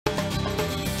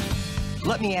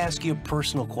Let me ask you a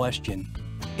personal question.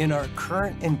 In our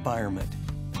current environment,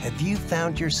 have you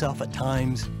found yourself at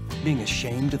times being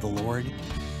ashamed of the Lord?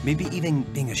 Maybe even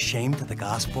being ashamed of the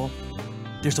gospel?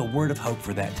 There's a word of hope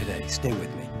for that today. Stay with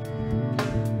me.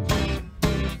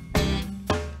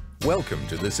 Welcome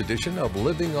to this edition of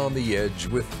Living on the Edge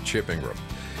with Chip Ingram.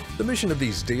 The mission of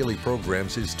these daily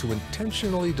programs is to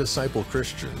intentionally disciple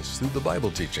Christians through the Bible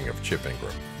teaching of Chip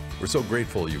Ingram. We're so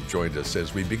grateful you've joined us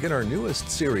as we begin our newest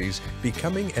series,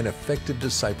 Becoming an Effective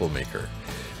Disciple Maker.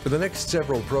 For the next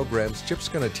several programs, Chip's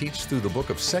going to teach through the book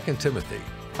of 2 Timothy,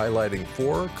 highlighting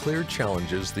 4 clear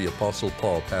challenges the Apostle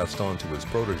Paul passed on to his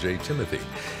protege Timothy,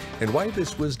 and why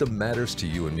this wisdom matters to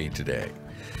you and me today.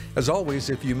 As always,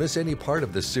 if you miss any part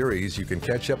of this series, you can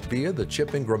catch up via the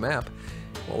Chip Ingram app.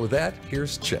 Well, with that,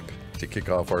 here's Chip to kick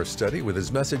off our study with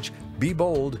his message, Be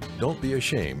Bold, Don't Be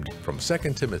Ashamed, from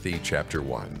 2 Timothy chapter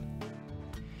 1.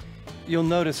 You'll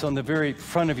notice on the very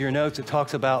front of your notes, it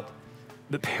talks about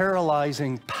the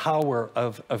paralyzing power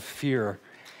of fear.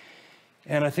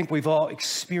 And I think we've all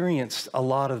experienced a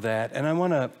lot of that. And I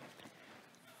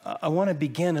want to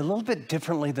begin a little bit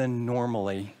differently than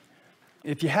normally.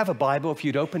 If you have a Bible, if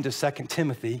you'd open to 2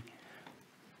 Timothy,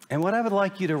 and what I would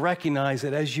like you to recognize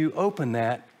that as you open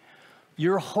that,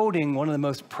 you're holding one of the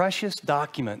most precious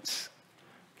documents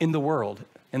in the world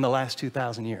in the last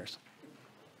 2,000 years.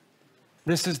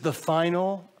 This is the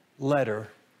final letter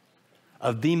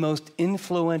of the most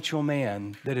influential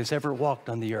man that has ever walked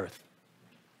on the earth.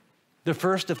 The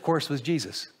first, of course, was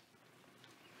Jesus.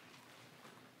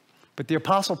 But the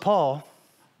Apostle Paul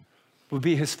would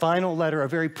be his final letter, a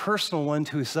very personal one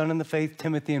to his son in the faith,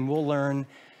 Timothy, and we'll learn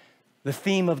the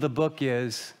theme of the book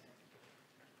is,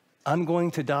 I'm going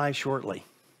to die shortly.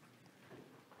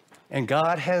 And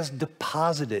God has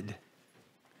deposited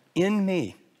in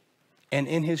me and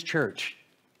in his church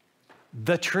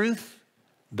the truth,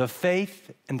 the faith,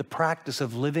 and the practice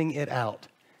of living it out.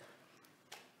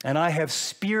 And I have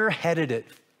spearheaded it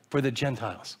for the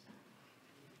Gentiles.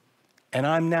 And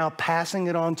I'm now passing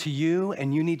it on to you,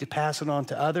 and you need to pass it on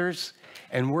to others.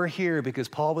 And we're here because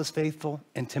Paul was faithful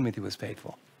and Timothy was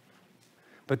faithful.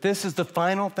 But this is the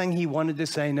final thing he wanted to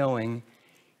say, knowing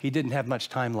he didn't have much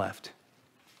time left.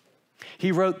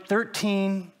 He wrote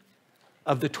 13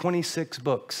 of the 26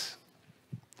 books.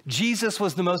 Jesus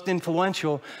was the most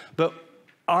influential, but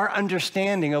our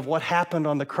understanding of what happened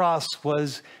on the cross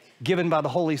was given by the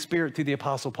Holy Spirit through the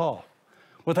Apostle Paul.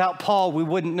 Without Paul, we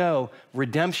wouldn't know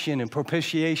redemption and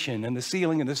propitiation and the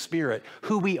sealing of the Spirit,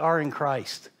 who we are in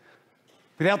Christ.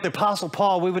 Without the Apostle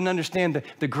Paul, we wouldn't understand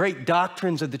the great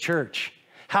doctrines of the church,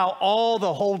 how all the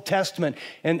Old Testament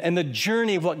and the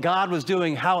journey of what God was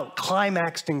doing, how it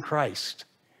climaxed in Christ.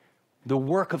 The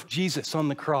work of Jesus on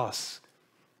the cross,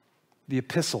 the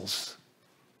epistles,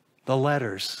 the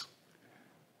letters,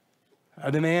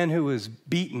 the man who was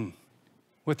beaten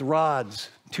with rods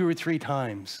 2 or 3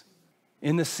 times,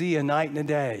 in the sea a night and a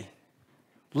day,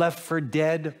 left for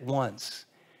dead once.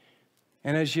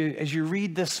 And as you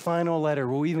read this final letter,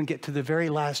 we'll even get to the very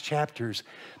last chapters,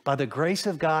 by the grace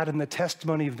of God and the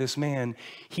testimony of this man,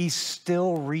 he's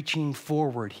still reaching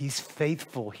forward. He's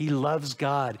faithful. He loves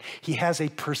God. He has a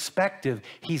perspective.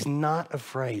 He's not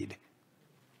afraid.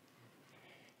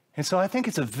 And so I think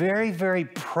it's a very, very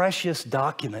precious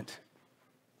document.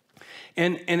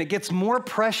 And it gets more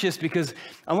precious because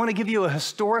I want to give you a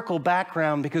historical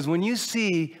background, because when you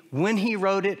see when he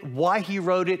wrote it, why he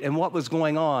wrote it, and what was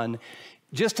going on,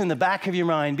 just in the back of your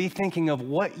mind, be thinking of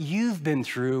what you've been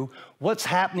through, what's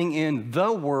happening in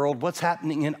the world, what's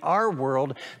happening in our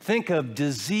world. Think of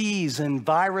disease and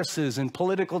viruses and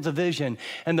political division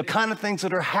and the kind of things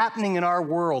that are happening in our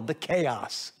world, the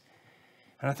chaos.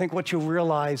 And I think what you'll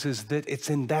realize is that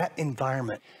it's in that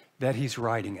environment that he's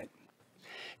writing it.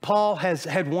 Paul has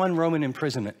had one Roman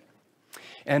imprisonment,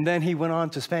 and then he went on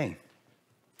to Spain.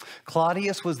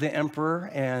 Claudius was the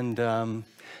emperor, and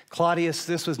Claudius,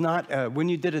 this was not, when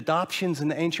you did adoptions in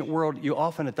the ancient world, you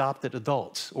often adopted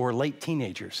adults or late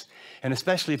teenagers. And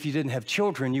especially if you didn't have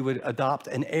children, you would adopt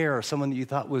an heir, someone that you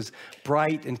thought was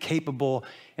bright and capable.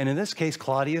 And in this case,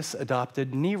 Claudius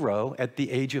adopted Nero at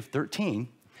the age of 13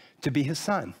 to be his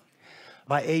son.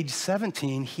 By age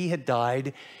 17, he had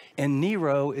died, and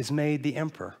Nero is made the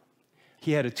emperor.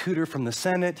 He had a tutor from the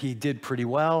Senate. He did pretty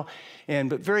well.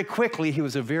 But very quickly, he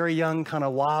was a very young, kind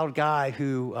of wild guy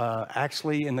who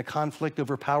actually, in the conflict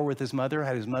over power with his mother,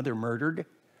 had his mother murdered.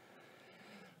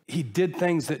 He did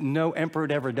things that no emperor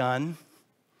had ever done.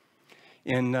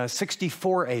 In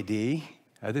 64 AD,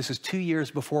 this is 2 years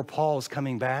before Paul is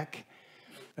coming back,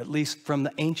 at least from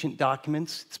the ancient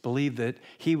documents, it's believed that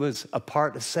he was a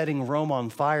part of setting Rome on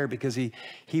fire because he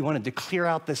wanted to clear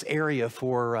out this area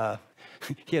for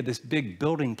He had this big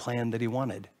building plan that he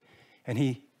wanted, and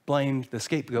he blamed the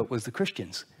scapegoat was the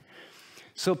Christians.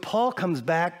 So Paul comes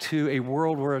back to a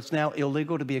world where it's now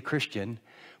illegal to be a Christian,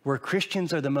 where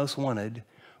Christians are the most wanted,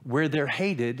 where they're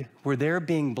hated, where they're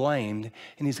being blamed,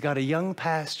 and he's got a young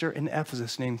pastor in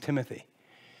Ephesus named Timothy.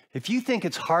 If you think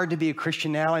it's hard to be a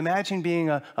Christian now, imagine being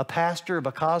a pastor of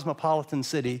a cosmopolitan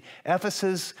city.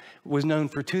 Ephesus was known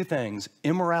for two things: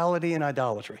 immorality and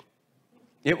idolatry.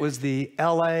 It was the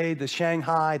LA, the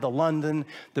Shanghai, the London,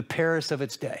 the Paris of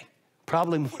its day,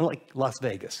 probably more like Las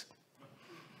Vegas.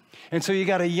 And so you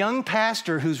got a young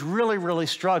pastor who's really, really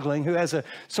struggling, who has a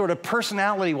sort of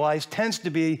personality-wise tends to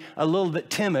be a little bit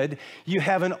timid. You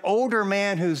have an older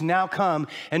man who's now come,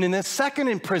 and in the second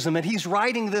imprisonment, he's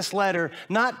writing this letter,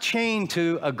 not chained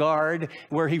to a guard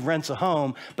where he rents a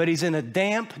home, but he's in a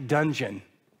damp dungeon,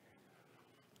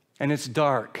 and it's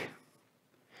dark.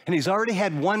 And he's already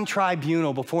had one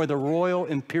tribunal before the royal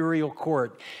imperial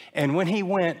court, and when he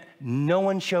went, no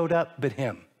one showed up but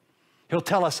him. He'll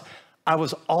tell us, I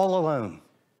was all alone.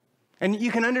 And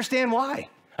you can understand why.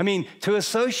 I mean, to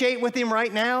associate with him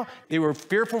right now, they were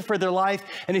fearful for their life.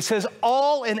 And he says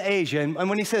all in Asia. And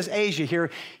when he says Asia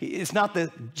here, it's not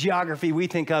the geography we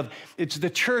think of. It's the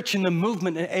church and the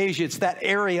movement in Asia. It's that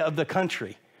area of the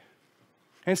country.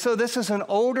 And so this is an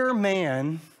older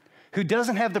man who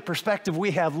doesn't have the perspective we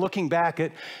have looking back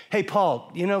at, hey,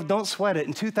 Paul, don't sweat it.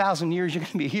 In 2,000 years, you're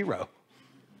going to be a hero.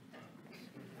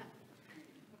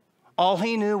 All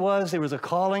he knew was there was a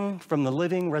calling from the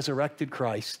living, resurrected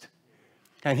Christ.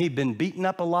 And he'd been beaten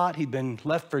up a lot. He'd been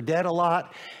left for dead a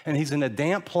lot. And he's in a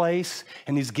damp place.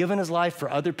 And he's given his life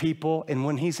for other people. And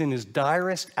when he's in his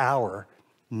direst hour,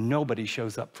 nobody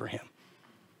shows up for him.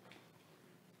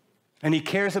 And he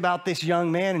cares about this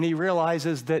young man. And he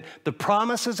realizes that the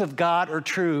promises of God are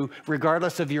true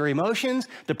regardless of your emotions.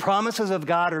 The promises of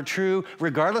God are true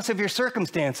regardless of your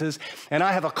circumstances. And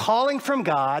I have a calling from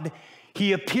God.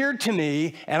 He appeared to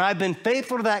me, and I've been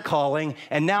faithful to that calling,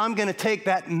 and now I'm going to take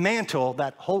that mantle,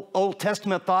 that whole Old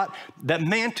Testament thought, that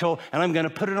mantle, and I'm going to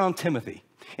put it on Timothy.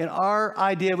 And our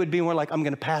idea would be more like, I'm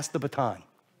going to pass the baton.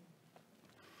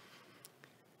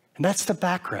 And that's the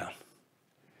background.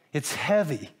 It's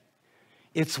heavy.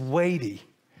 It's weighty.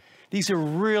 These are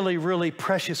really, really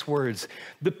precious words.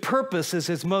 The purpose is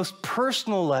his most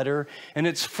personal letter, and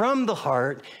it's from the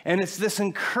heart, and it's this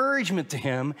encouragement to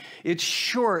him. It's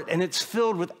short, and it's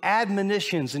filled with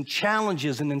admonitions and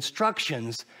challenges and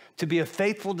instructions to be a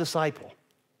faithful disciple.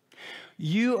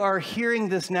 You are hearing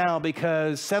this now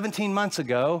because 17 months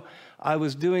ago, I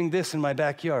was doing this in my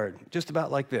backyard, just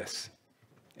about like this.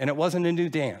 And it wasn't a new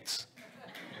dance.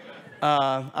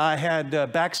 I had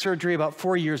back surgery about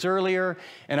 4 years earlier,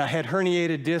 and I had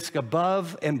herniated disc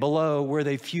above and below where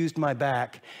they fused my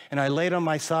back. And I laid on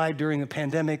my side during the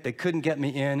pandemic. They couldn't get me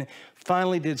in.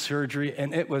 Finally did surgery,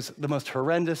 and it was the most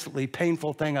horrendously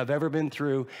painful thing I've ever been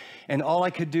through. And all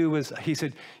I could do was, he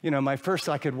said,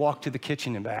 I could walk to the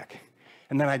kitchen and back.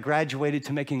 And then I graduated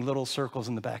to making little circles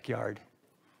in the backyard.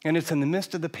 And it's in the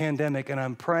midst of the pandemic, and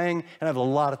I'm praying, and I have a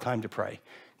lot of time to pray.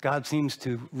 God seems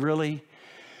to really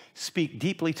speak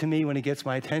deeply to me when he gets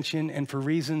my attention, and for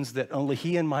reasons that only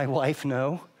he and my wife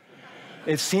know.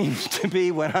 It seems to be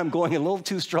when I'm going a little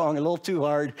too strong, a little too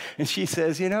hard, and she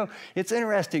says, it's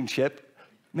interesting, Chip.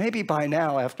 Maybe by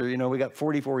now, after, we got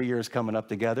 44 years coming up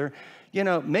together,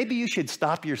 maybe you should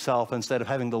stop yourself instead of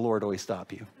having the Lord always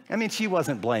stop you. I mean, she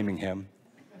wasn't blaming him.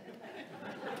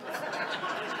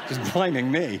 Just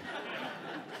blaming me.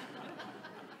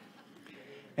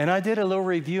 And I did a little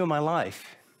review of my life.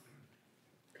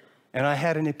 And I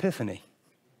had an epiphany.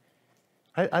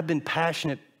 I've been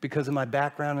passionate because of my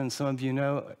background, and some of you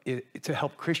know, to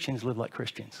help Christians live like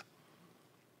Christians.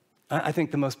 I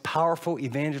think the most powerful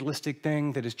evangelistic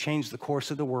thing that has changed the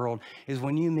course of the world is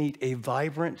when you meet a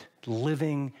vibrant,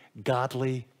 living,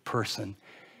 godly person.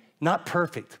 Not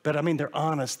perfect, but they're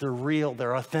honest, they're real,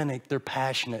 they're authentic, they're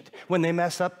passionate. When they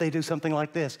mess up, they do something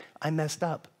like this. I messed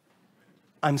up.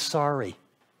 I'm sorry.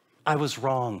 I was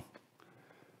wrong.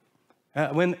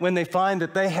 When they find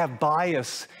that they have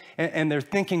bias and they're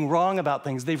thinking wrong about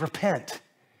things, they repent,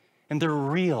 and they're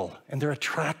real, and they're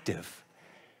attractive.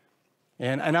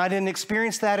 And I didn't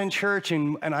experience that in church,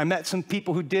 and I met some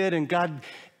people who did, and God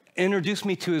introduced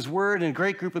me to his word and a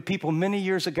great group of people many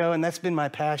years ago, and that's been my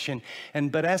passion.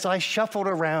 But as I shuffled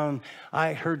around,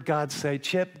 I heard God say,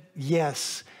 Chip,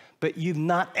 yes, but you've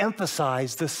not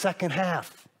emphasized the second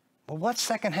half. Well, what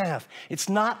second half? It's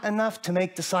not enough to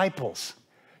make disciples.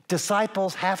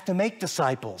 Disciples have to make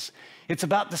disciples. It's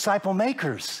about disciple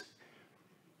makers.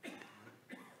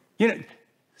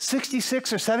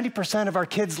 66 or 70% of our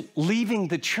kids leaving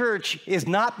the church is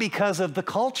not because of the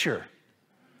culture.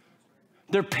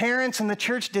 Their parents and the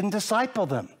church didn't disciple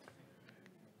them.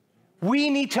 We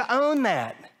need to own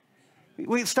that.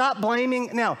 We stop blaming.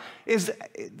 Now, is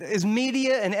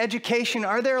media and education,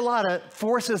 are there a lot of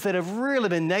forces that have really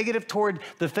been negative toward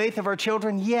the faith of our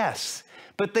children? Yes.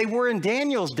 But they were in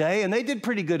Daniel's day, and they did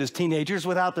pretty good as teenagers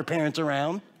without their parents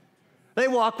around. They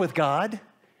walk with God.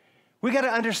 We got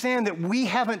to understand that we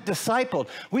haven't discipled.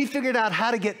 We figured out how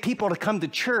to get people to come to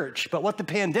church, but what the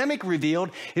pandemic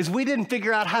revealed is we didn't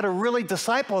figure out how to really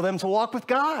disciple them to walk with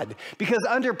God. Because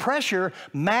under pressure,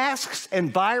 masks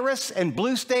and virus and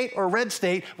blue state or red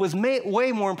state was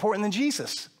way more important than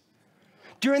Jesus.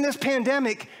 During this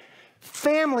pandemic,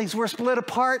 families were split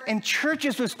apart and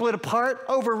churches were split apart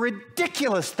over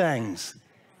ridiculous things.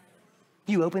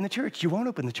 You open the church, you won't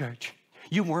open the church.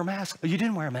 You wore a mask. Oh, you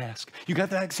didn't wear a mask. You got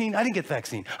the vaccine. I didn't get the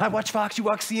vaccine. I watch Fox. You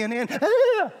watch CNN.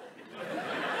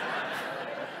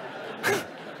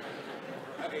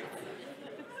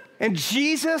 And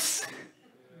Jesus,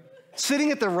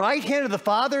 sitting at the right hand of the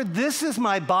Father, this is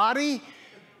my body.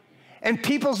 And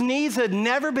people's needs had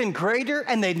never been greater,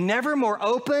 and they'd never more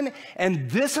open. And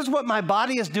this is what my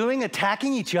body is doing,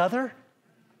 attacking each other.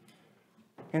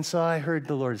 And so I heard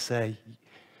the Lord say,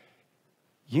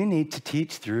 you need to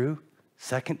teach through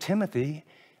 2 Timothy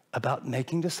about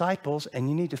making disciples, and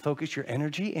you need to focus your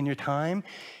energy and your time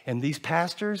and these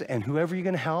pastors and whoever you're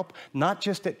going to help, not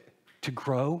just to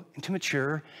grow and to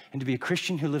mature and to be a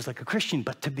Christian who lives like a Christian,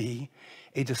 but to be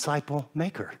a disciple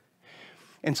maker.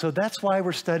 And so that's why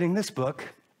we're studying this book.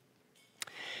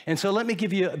 And so let me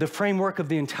give you the framework of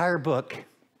the entire book,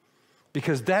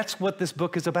 because that's what this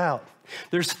book is about.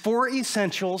 There's 4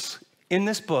 essentials in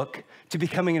this book to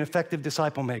becoming an effective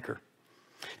disciple maker.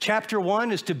 Chapter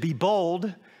 1 is to be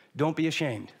bold, don't be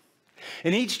ashamed.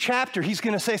 In each chapter, he's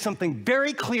going to say something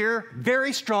very clear,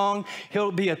 very strong.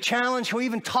 He'll be a challenge. He'll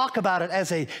even talk about it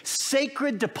as a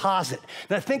sacred deposit.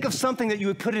 Now, think of something that you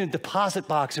would put in a deposit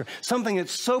box or something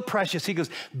that's so precious. He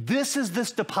goes, this is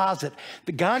this deposit.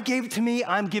 That God gave it to me,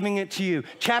 I'm giving it to you.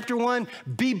 Chapter 1,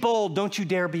 be bold, don't you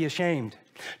dare be ashamed.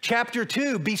 Chapter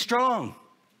 2, be strong,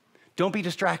 don't be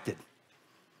distracted.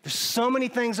 There's so many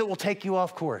things that will take you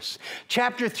off course.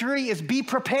 Chapter 3 is be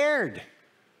prepared.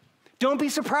 Don't be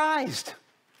surprised.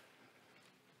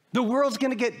 The world's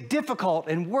going to get difficult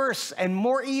and worse and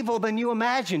more evil than you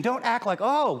imagine. Don't act like,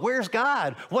 oh, where's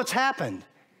God? What's happened?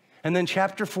 And then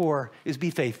chapter 4 is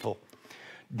be faithful.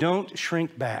 Don't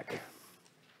shrink back.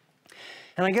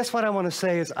 And I guess what I want to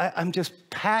say is I'm just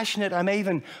passionate.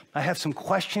 I have some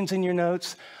questions in your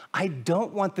notes. I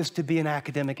don't want this to be an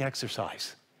academic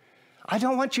exercise. I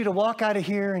don't want you to walk out of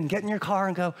here and get in your car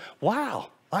and go, wow,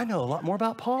 I know a lot more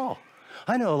about Paul.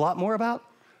 I know a lot more about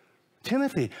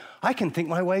Timothy. I can think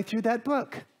my way through that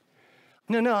book.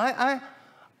 No, I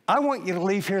want you to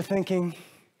leave here thinking,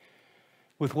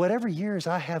 with whatever years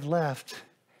I have left,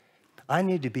 I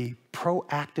need to be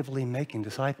proactively making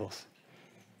disciples.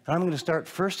 And I'm going to start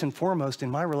first and foremost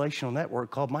in my relational network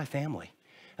called my family.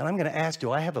 And I'm going to ask,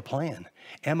 do I have a plan?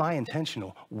 Am I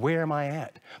intentional? Where am I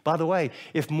at? By the way,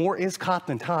 if more is caught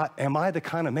than taught, am I the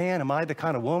kind of man? Am I the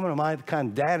kind of woman? Am I the kind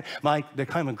of dad? Am I the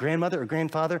kind of grandmother or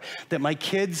grandfather that my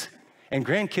kids and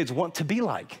grandkids want to be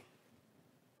like?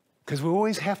 Because we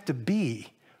always have to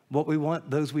be what we want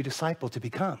those we disciple to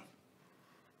become.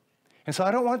 And so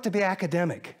I don't want it to be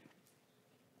academic.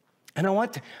 And I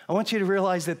want you to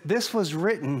realize that this was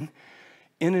written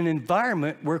in an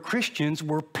environment where Christians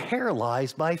were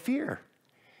paralyzed by fear.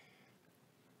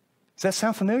 Does that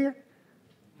sound familiar?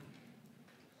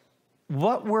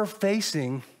 What we're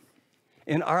facing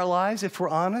in our lives, if we're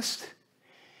honest,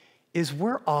 is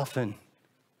we're often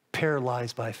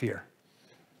paralyzed by fear.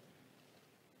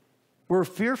 We're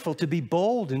fearful to be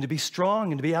bold and to be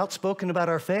strong and to be outspoken about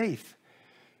our faith,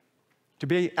 to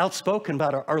be outspoken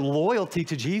about our loyalty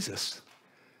to Jesus.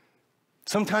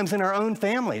 Sometimes in our own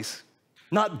families,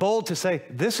 not bold to say,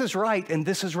 this is right and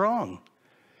this is wrong.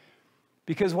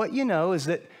 Because what you know is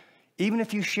that even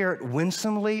if you share it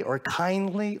winsomely or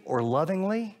kindly or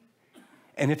lovingly,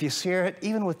 and if you share it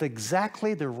even with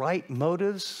exactly the right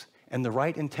motives and the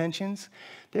right intentions,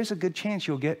 there's a good chance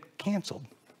you'll get canceled.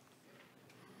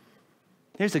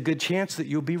 There's a good chance that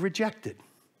you'll be rejected,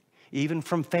 even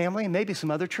from family and maybe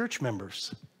some other church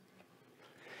members.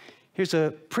 Here's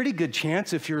a pretty good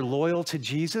chance if you're loyal to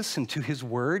Jesus and to his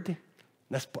word,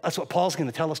 that's what Paul's going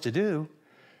to tell us to do,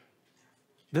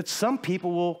 that some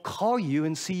people will call you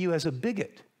and see you as a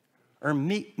bigot or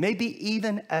maybe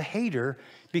even a hater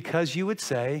because you would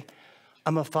say,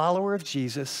 I'm a follower of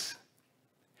Jesus.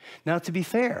 Now, to be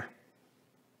fair,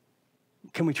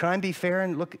 can we try and be fair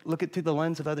and look it through the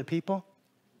lens of other people?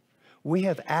 We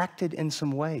have acted in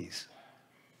some ways.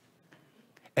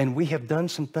 And we have done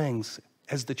some things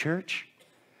as the church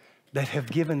that have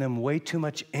given them way too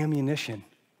much ammunition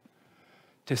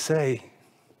to say,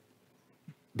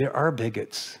 there are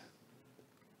bigots.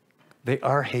 They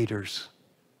are haters.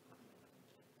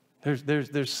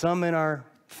 There's some in our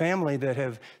family that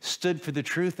have stood for the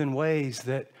truth in ways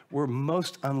that were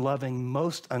most unloving,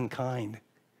 most unkind,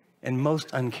 and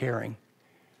most uncaring.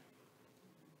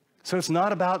 So it's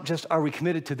not about just, are we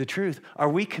committed to the truth? Are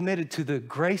we committed to the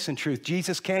grace and truth?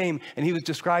 Jesus came and he was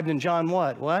described in John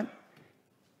what? What?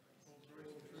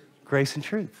 Grace and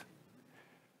truth.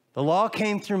 The law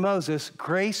came through Moses.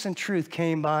 Grace and truth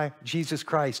came by Jesus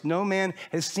Christ. No man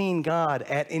has seen God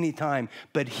at any time,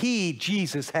 but he,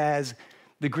 Jesus, has,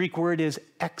 the Greek word is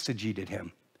exegeted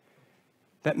him.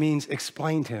 That means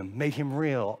explained him, made him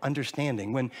real,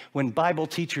 understanding. When Bible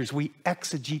teachers, we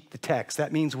exegete the text.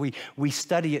 That means we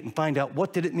study it and find out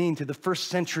what did it mean to the first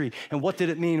century, and what did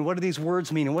it mean, what do these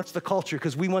words mean, and what's the culture,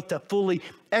 because we want to fully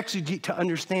exegete to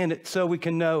understand it so we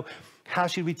can know how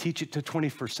should we teach it to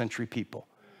 21st century people.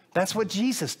 That's what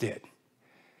Jesus did.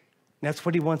 That's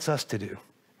what he wants us to do.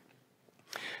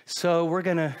 So we're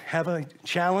going to have a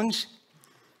challenge,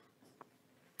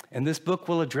 and this book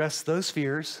will address those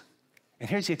fears. And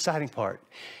here's the exciting part.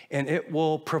 And it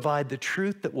will provide the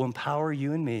truth that will empower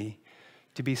you and me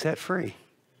to be set free,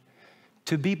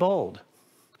 to be bold,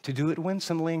 to do it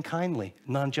winsomely and kindly,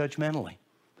 non-judgmentally,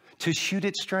 to shoot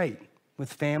it straight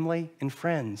with family and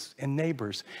friends and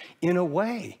neighbors in a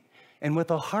way and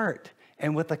with a heart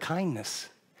and with a kindness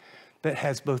that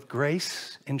has both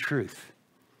grace and truth.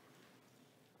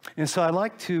 And so I'd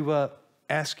like to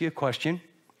ask you a question.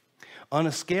 On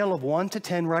a scale of 1 to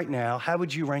 10 right now, how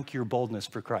would you rank your boldness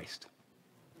for Christ?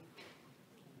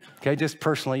 Okay, just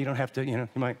personally, you don't have to, you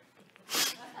might.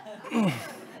 I'm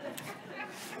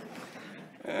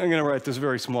going to write this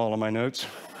very small on my notes.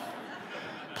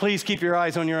 Please keep your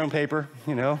eyes on your own paper,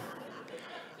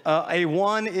 A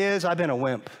 1 is, I've been a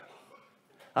wimp.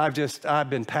 I've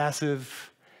been passive.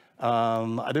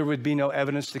 There would be no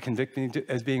evidence to convict me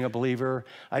as being a believer.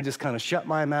 I just kind of shut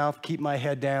my mouth, keep my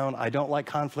head down. I don't like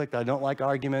conflict. I don't like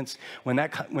arguments. When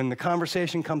the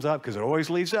conversation comes up, because it always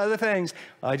leads to other things,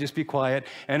 I just be quiet.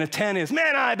 And a 10 is,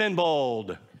 man, I've been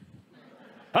bold.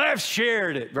 I've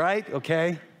shared it, right?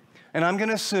 Okay? And I'm going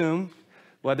to assume,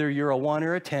 whether you're a 1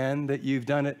 or a 10, that you've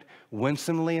done it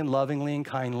winsomely and lovingly and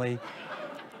kindly.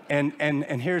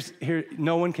 And here,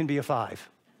 no one can be a 5.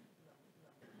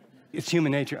 It's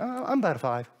human nature. Oh, I'm about a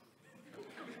 5.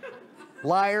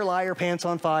 Liar, liar, pants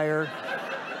on fire,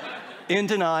 in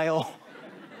denial.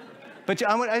 But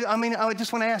I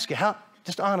just want to ask you,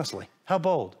 just honestly, how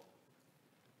bold?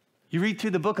 You read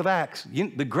through the book of Acts,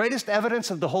 the greatest evidence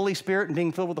of the Holy Spirit and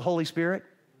being filled with the Holy Spirit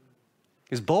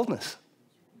is boldness.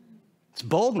 It's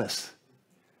boldness.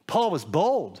 Paul was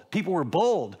bold. People were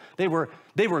bold. They were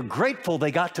grateful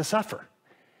they got to suffer.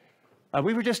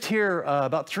 We were just here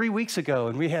about 3 weeks ago,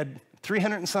 and we had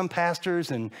 300 and some pastors,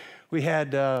 and we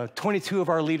had 22 of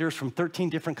our leaders from 13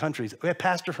 different countries. We had a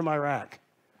pastor from Iraq,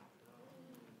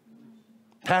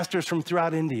 pastors from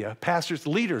throughout India, pastors,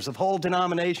 leaders of whole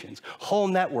denominations, whole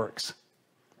networks.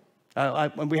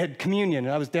 We had communion,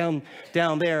 and I was down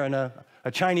there, and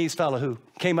a Chinese fellow who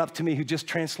came up to me who just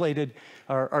translated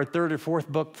our third or fourth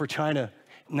book for China,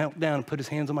 knelt down and put his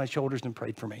hands on my shoulders and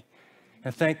prayed for me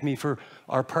and thanked me for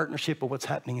our partnership of what's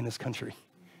happening in this country.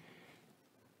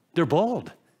 They're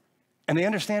bold, and they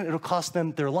understand it'll cost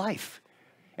them their life.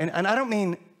 And I don't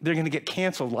mean they're going to get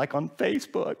canceled like on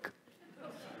Facebook,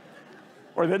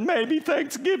 or that maybe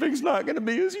Thanksgiving's not going to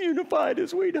be as unified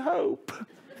as we'd hope,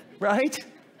 right?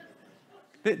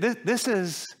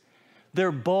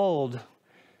 They're bold,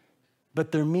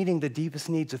 but they're meeting the deepest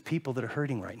needs of people that are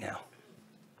hurting right now.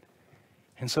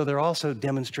 And so they're also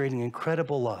demonstrating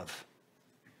incredible love.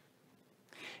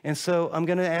 And so I'm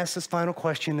going to ask this final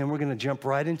question, then we're going to jump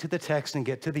right into the text and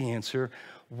get to the answer.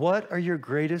 What are your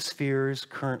greatest fears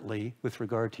currently with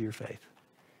regard to your faith?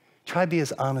 Try to be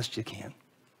as honest as you can.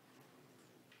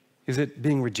 Is it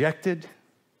being rejected?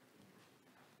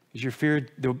 Is your fear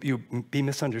you'll be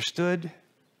misunderstood?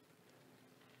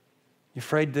 You're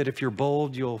afraid that if you're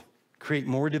bold, you'll create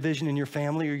more division in your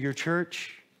family or your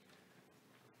church?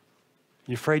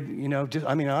 You're afraid,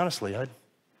 honestly,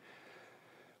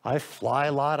 I fly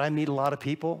a lot. I meet a lot of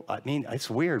people.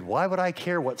 It's weird. Why would I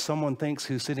care what someone thinks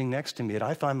who's sitting next to me?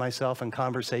 I find myself in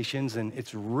conversations, and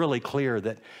it's really clear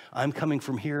that I'm coming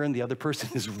from here and the other person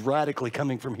is radically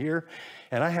coming from here.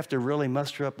 And I have to really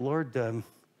muster up, Lord,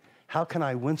 how can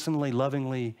I winsomely,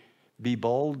 lovingly be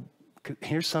bold?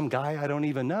 Here's some guy I don't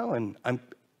even know, and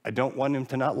I don't want him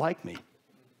to not like me.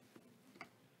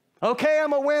 Okay,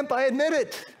 I'm a wimp. I admit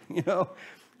it.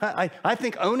 I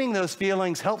think owning those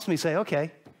feelings helps me say,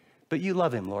 okay, but you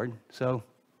love him, Lord. So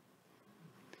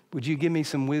would you give me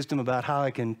some wisdom about how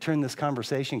I can turn this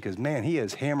conversation? Because, man, he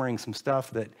is hammering some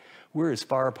stuff that we're as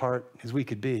far apart as we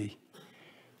could be.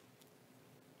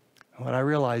 What I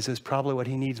realize is probably what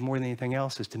he needs more than anything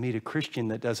else is to meet a Christian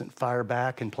that doesn't fire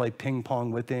back and play ping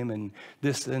pong with him and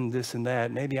this and this and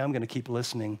that. Maybe I'm going to keep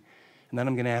listening, and then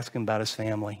I'm going to ask him about his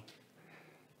family.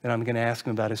 Then I'm going to ask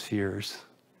him about his fears.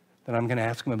 Then I'm going to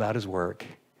ask him about his work.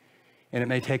 And it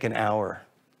may take an hour.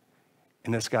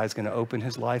 And this guy's going to open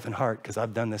his life and heart, because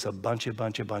I've done this a bunch of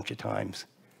times.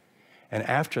 And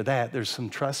after that, there's some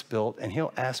trust built, and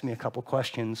he'll ask me a couple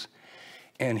questions,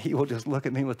 and he will just look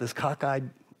at me with this cockeyed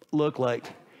look like,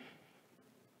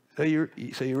 so you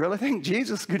really think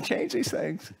Jesus could change these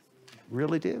things?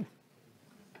 Really do.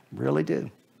 Really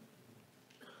do.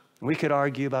 We could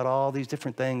argue about all these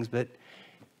different things, but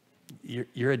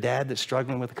you're a dad that's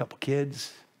struggling with a couple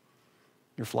kids.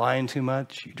 You're flying too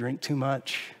much. You drink too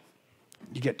much.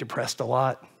 You get depressed a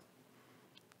lot.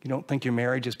 You don't think your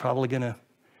marriage is probably going to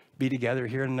be together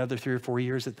here in another 3 or 4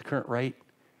 years at the current rate.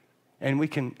 And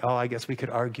I guess we could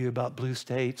argue about blue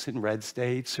states and red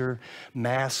states, or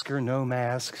masks or no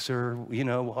masks, or,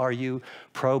 are you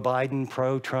pro-Biden,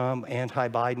 pro-Trump,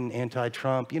 anti-Biden,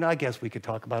 anti-Trump? I guess we could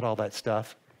talk about all that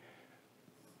stuff.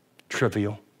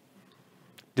 Trivial,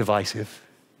 divisive.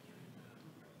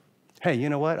 Hey, you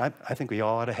know what? I think we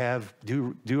all ought to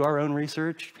do our own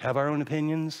research, have our own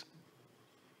opinions.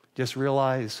 Just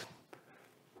realize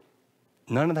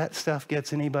none of that stuff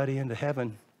gets anybody into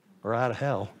heaven or out of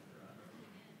hell.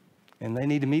 And they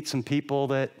need to meet some people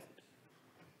that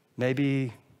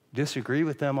maybe disagree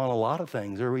with them on a lot of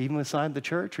things, or even inside the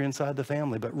church or inside the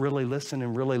family, but really listen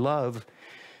and really love.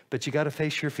 But you got to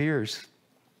face your fears.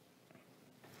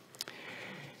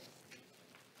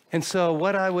 And so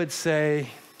what I would say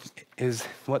is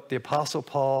what the Apostle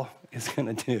Paul is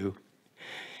going to do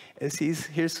is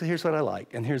here's what I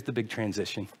like, and here's the big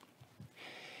transition.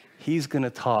 He's going to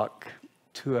talk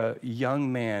to a young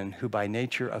man who, by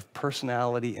nature of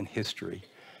personality and history,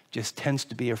 just tends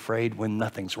to be afraid when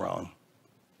nothing's wrong.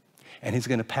 And he's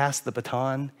going to pass the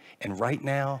baton, and right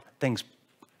now, things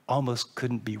almost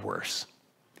couldn't be worse.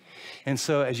 And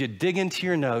so as you dig into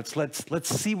your notes, let's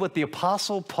see what the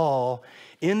Apostle Paul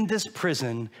in this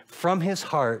prison from his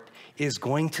heart is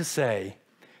going to say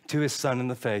to his son in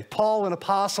the faith. Paul, an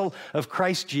apostle of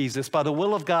Christ Jesus, by the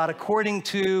will of God, according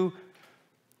to,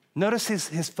 notice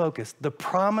his focus, the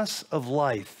promise of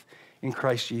life in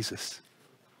Christ Jesus.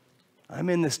 I'm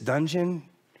in this dungeon,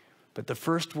 but the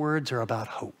first words are about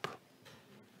hope.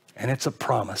 And it's a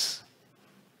promise.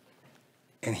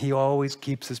 And he always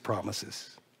keeps his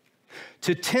promises.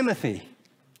 To Timothy,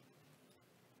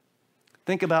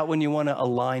 think about when you want to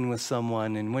align with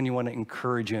someone and when you want to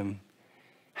encourage him,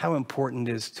 how important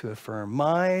it is to affirm,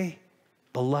 my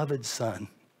beloved son,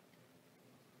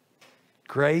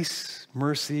 grace,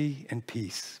 mercy, and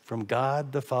peace from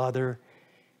God the Father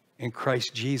and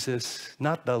Christ Jesus,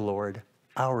 not the Lord,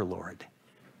 our Lord.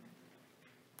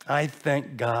 I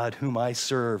thank God whom I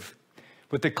serve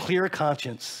with a clear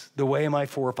conscience, the way my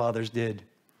forefathers did,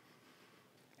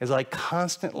 as I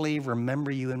constantly remember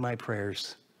you in my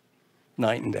prayers,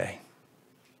 night and day.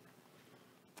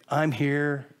 I'm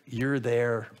here, you're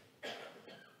there,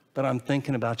 but I'm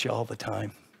thinking about you all the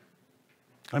time.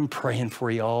 I'm praying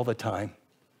for you all the time.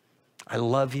 I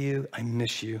love you, I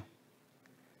miss you.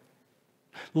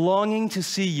 Longing to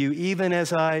see you even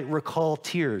as I recall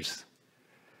tears,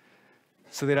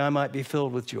 so that I might be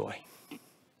filled with joy.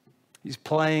 He's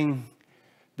playing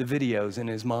the videos in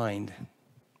his mind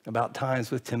about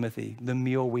times with Timothy, the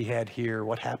meal we had here,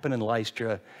 what happened in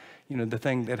Lystra, the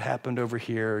thing that happened over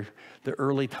here, the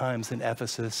early times in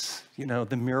Ephesus,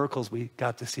 the miracles we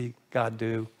got to see God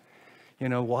do,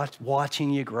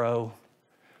 watching you grow,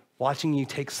 watching you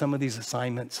take some of these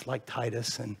assignments like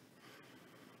Titus. And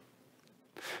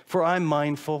for I'm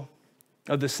mindful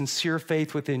of the sincere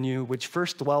faith within you, which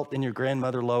first dwelt in your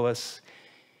grandmother Lois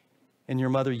and your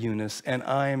mother Eunice, and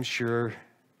I am sure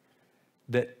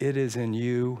that it is in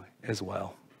you as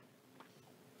well.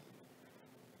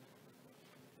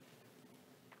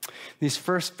 These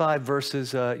first 5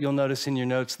 verses, you'll notice in your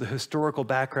notes the historical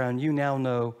background. You now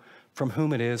know from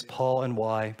whom it is, Paul and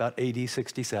why, about AD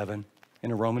 67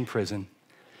 in a Roman prison.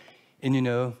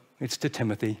 And it's to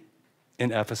Timothy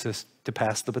in Ephesus to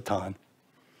pass the baton.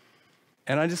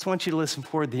 And I just want you to listen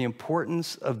for the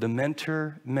importance of the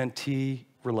mentor-mentee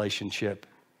relationship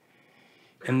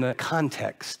in the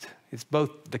context. It's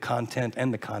both the content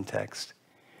and the context,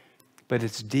 but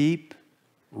it's deep,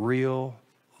 real,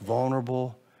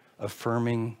 vulnerable,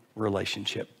 affirming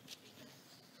relationship.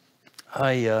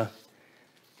 I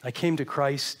came to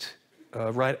Christ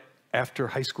right after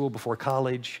high school, before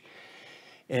college,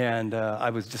 and I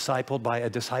was discipled by a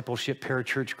discipleship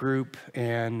parachurch group,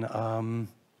 and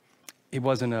he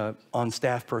wasn't a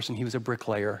on-staff person, he was a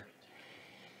bricklayer.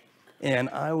 And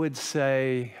I would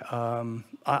say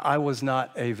I was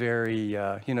not a very,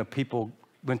 people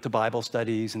went to Bible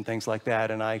studies and things like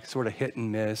that, and I sort of hit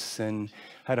and miss and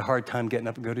had a hard time getting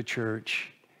up and go to church.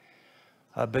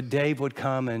 But Dave would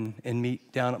come and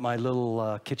meet down at my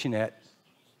little kitchenette.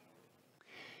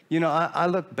 You know, I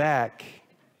look back,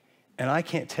 and I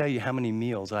can't tell you how many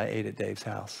meals I ate at Dave's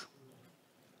house.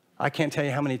 I can't tell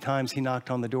you how many times he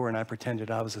knocked on the door and I pretended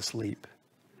I was asleep.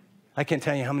 I can't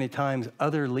tell you how many times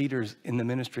other leaders in the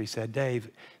ministry said,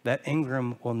 Dave, that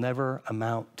Ingram will never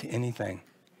amount to anything.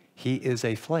 He is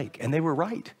a flake. And they were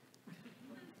right.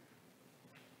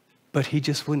 But he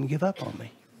just wouldn't give up on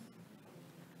me.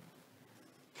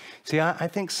 See, I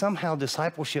think somehow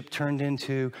discipleship turned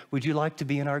into, would you like to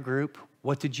be in our group?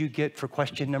 What did you get for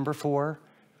question number 4?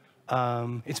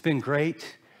 It's been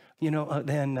great.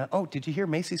 Oh, did you hear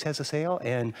Macy's has a sale?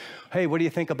 And hey, what do you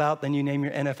think about, then you name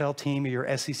your NFL team or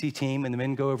your SEC team, and the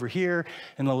men go over here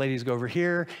and the ladies go over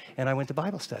here. And I went to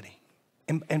Bible study.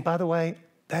 And by the way,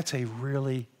 that's a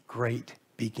really great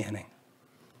beginning.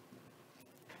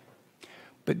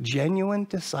 But genuine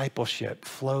discipleship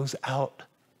flows out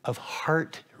of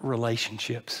heart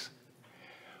relationships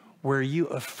where you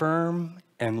affirm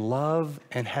and love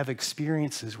and have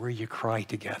experiences where you cry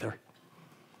together.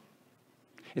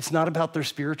 It's not about their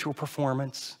spiritual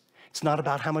performance. It's not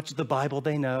about how much of the Bible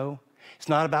they know. It's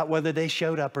not about whether they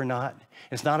showed up or not.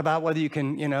 It's not about whether you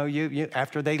can, you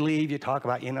after they leave, you talk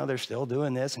about, they're still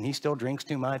doing this and he still drinks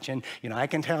too much. And, I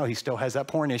can tell he still has that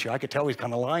porn issue. I could tell he's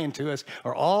kind of lying to us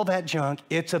or all that junk.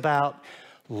 It's about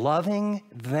loving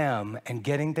them and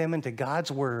getting them into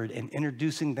God's word and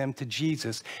introducing them to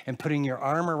Jesus and putting your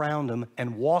arm around them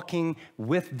and walking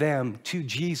with them to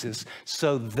Jesus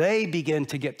so they begin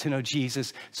to get to know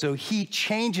Jesus, so he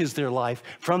changes their life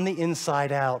from the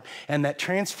inside out, and that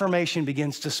transformation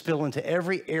begins to spill into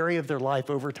every area of their life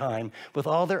over time with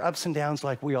all their ups and downs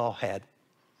like we all had.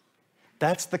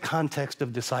 That's the context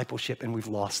of discipleship, and we've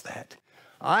lost that.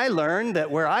 I learned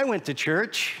that where I went to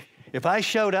church, if I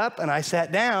showed up and I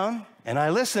sat down and I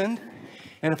listened,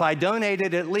 and if I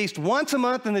donated at least once a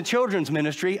month in the children's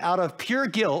ministry out of pure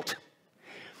guilt,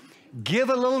 give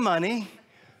a little money,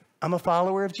 I'm a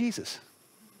follower of Jesus.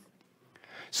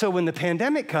 So when the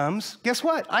pandemic comes, guess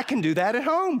what? I can do that at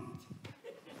home.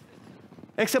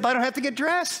 Except I don't have to get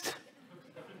dressed.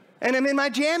 And I'm in my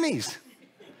jammies.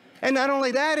 And not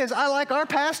only that is, I like our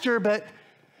pastor, but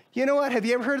you know what? Have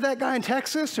you ever heard of that guy in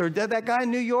Texas or that guy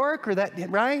in New York or that,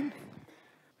 right?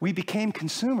 We became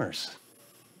consumers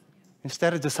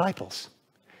instead of disciples.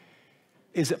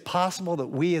 Is it possible that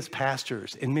we as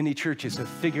pastors in many churches have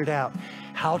figured out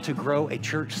how to grow a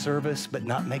church service but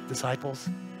not make disciples?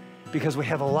 Because we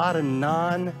have a lot of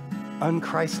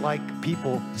un-Christ-like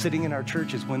people sitting in our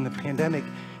churches when the pandemic,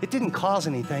 it didn't cause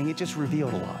anything, it just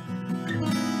revealed a lot.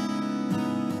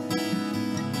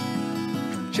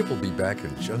 Chip will be back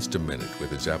in just a minute with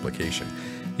his application.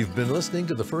 You've been listening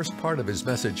to the first part of his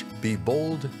message, Be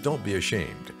Bold, Don't Be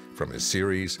Ashamed, from his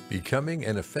series, Becoming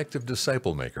an Effective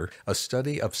Disciple Maker, a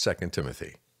study of 2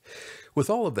 Timothy. With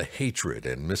all of the hatred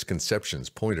and misconceptions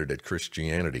pointed at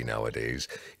Christianity nowadays,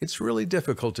 it's really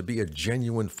difficult to be a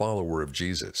genuine follower of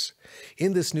Jesus.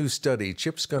 In this new study,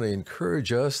 Chip's going to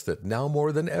encourage us that now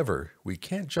more than ever, we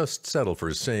can't just settle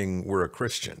for saying we're a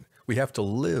Christian. We have to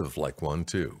live like one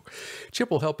too.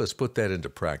 Chip will help us put that into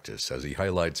practice as he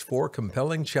highlights 4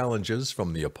 compelling challenges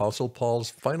from the Apostle Paul's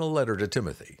final letter to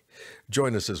Timothy.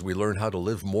 Join us as we learn how to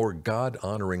live more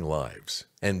God-honoring lives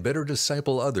and better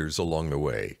disciple others along the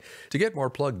way. To get more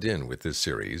plugged in with this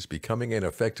series, Becoming an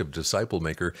Effective Disciple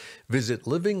Maker, visit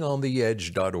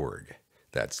livingontheedge.org.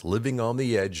 That's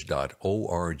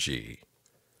livingontheedge.org.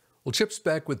 Well, Chip's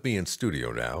back with me in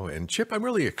studio now, and Chip, I'm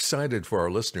really excited for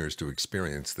our listeners to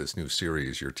experience this new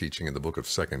series you're teaching in the book of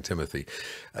 2 Timothy.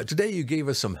 Today you gave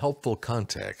us some helpful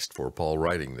context for Paul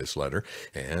writing this letter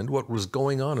and what was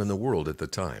going on in the world at the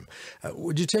time.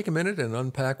 Would you take a minute and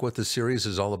unpack what the series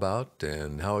is all about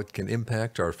and how it can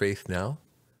impact our faith now?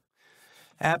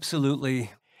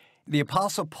 Absolutely. The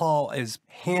Apostle Paul is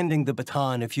handing the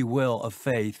baton, if you will, of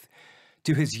faith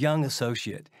to his young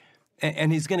associate.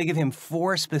 And he's going to give him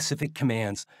 4 specific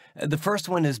commands. The first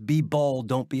one is be bold,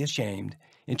 don't be ashamed.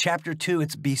 In chapter 2,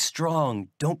 it's be strong,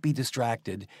 don't be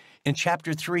distracted. In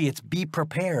chapter 3, it's be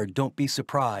prepared, don't be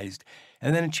surprised.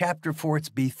 And then in chapter 4, it's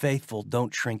be faithful,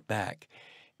 don't shrink back.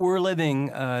 We're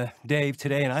living, Dave,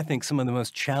 today, and I think some of the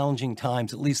most challenging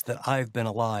times, at least that I've been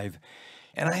alive.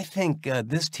 And I think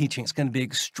this teaching is going to be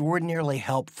extraordinarily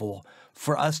helpful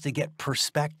for us to get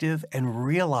perspective and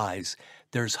realize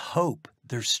there's hope,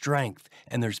 there's strength,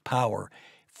 and there's power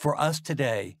for us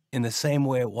today in the same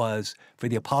way it was for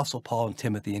the Apostle Paul and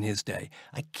Timothy in his day.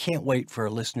 I can't wait for our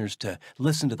listeners to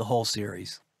listen to the whole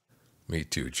series. Me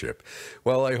too, Chip.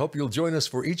 Well, I hope you'll join us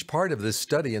for each part of this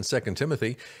study in 2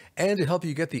 Timothy. And to help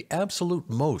you get the absolute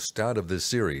most out of this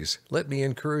series, let me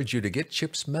encourage you to get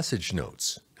Chip's message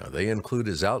notes. Now, they include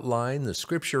his outline, the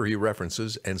scripture he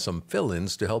references, and some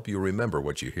fill-ins to help you remember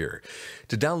what you hear.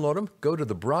 To download them, go to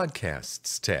the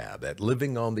Broadcasts tab at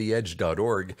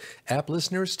livingontheedge.org. App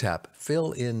listeners, tap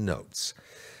Fill in Notes.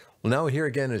 Well, now here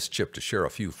again is Chip to share a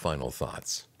few final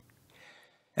thoughts.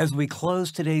 As we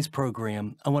close today's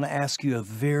program, I want to ask you a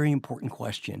very important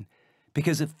question.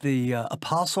 Because if the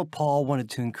Apostle Paul wanted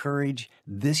to encourage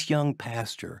this young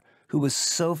pastor who was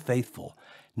so faithful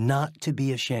not to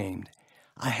be ashamed,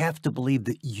 I have to believe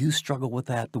that you struggle with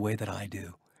that the way that I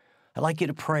do. I'd like you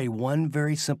to pray one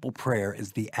very simple prayer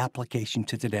as the application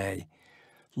to today.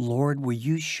 Lord, will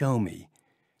you show me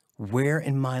where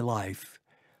in my life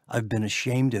I've been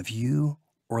ashamed of you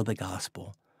or the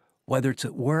gospel, whether it's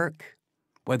at work,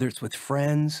 whether it's with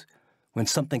friends, when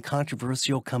something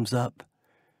controversial comes up.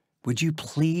 Would you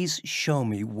please show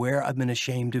me where I've been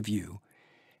ashamed of you?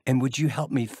 And would you help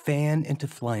me fan into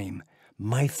flame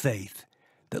my faith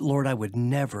that, Lord, I would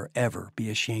never, ever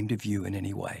be ashamed of you in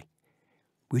any way?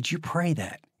 Would you pray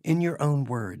that in your own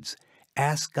words?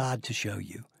 Ask God to show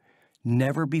you.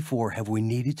 Never before have we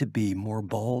needed to be more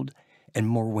bold and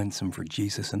more winsome for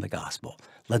Jesus and the gospel.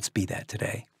 Let's be that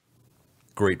today.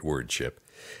 Great word, Chip.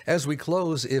 As we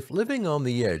close, if living on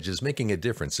the edge is making a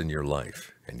difference in your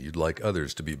life, and you'd like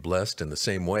others to be blessed in the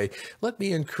same way, let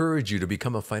me encourage you to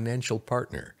become a financial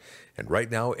partner. And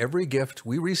right now, every gift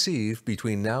we receive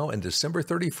between now and December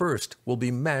 31st will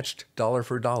be matched dollar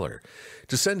for dollar.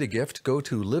 To send a gift, go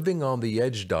to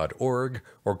livingontheedge.org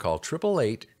or call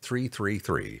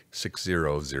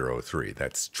 888-333-6003.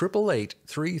 That's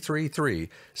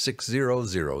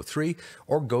 888-333-6003,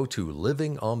 or go to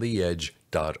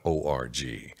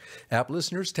livingontheedge.org. App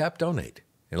listeners, tap donate.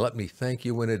 And let me thank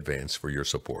you in advance for your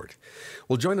support.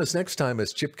 Well, join us next time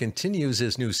as Chip continues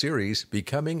his new series,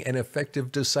 Becoming an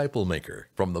Effective Disciple Maker,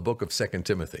 from the book of 2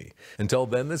 Timothy. Until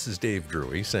then, this is Dave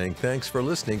Drury saying thanks for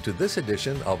listening to this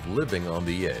edition of Living on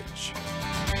the Edge.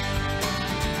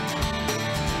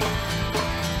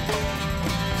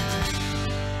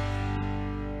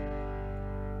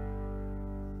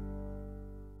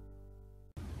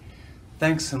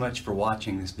 Thanks so much for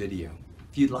watching this video.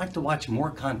 If you'd like to watch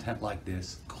more content like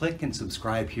this, click and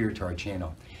subscribe here to our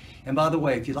channel. And by the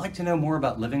way, if you'd like to know more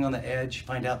about Living on the Edge,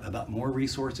 find out about more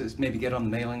resources, maybe get on the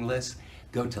mailing list,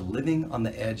 go to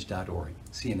livingontheedge.org.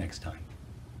 See you next time.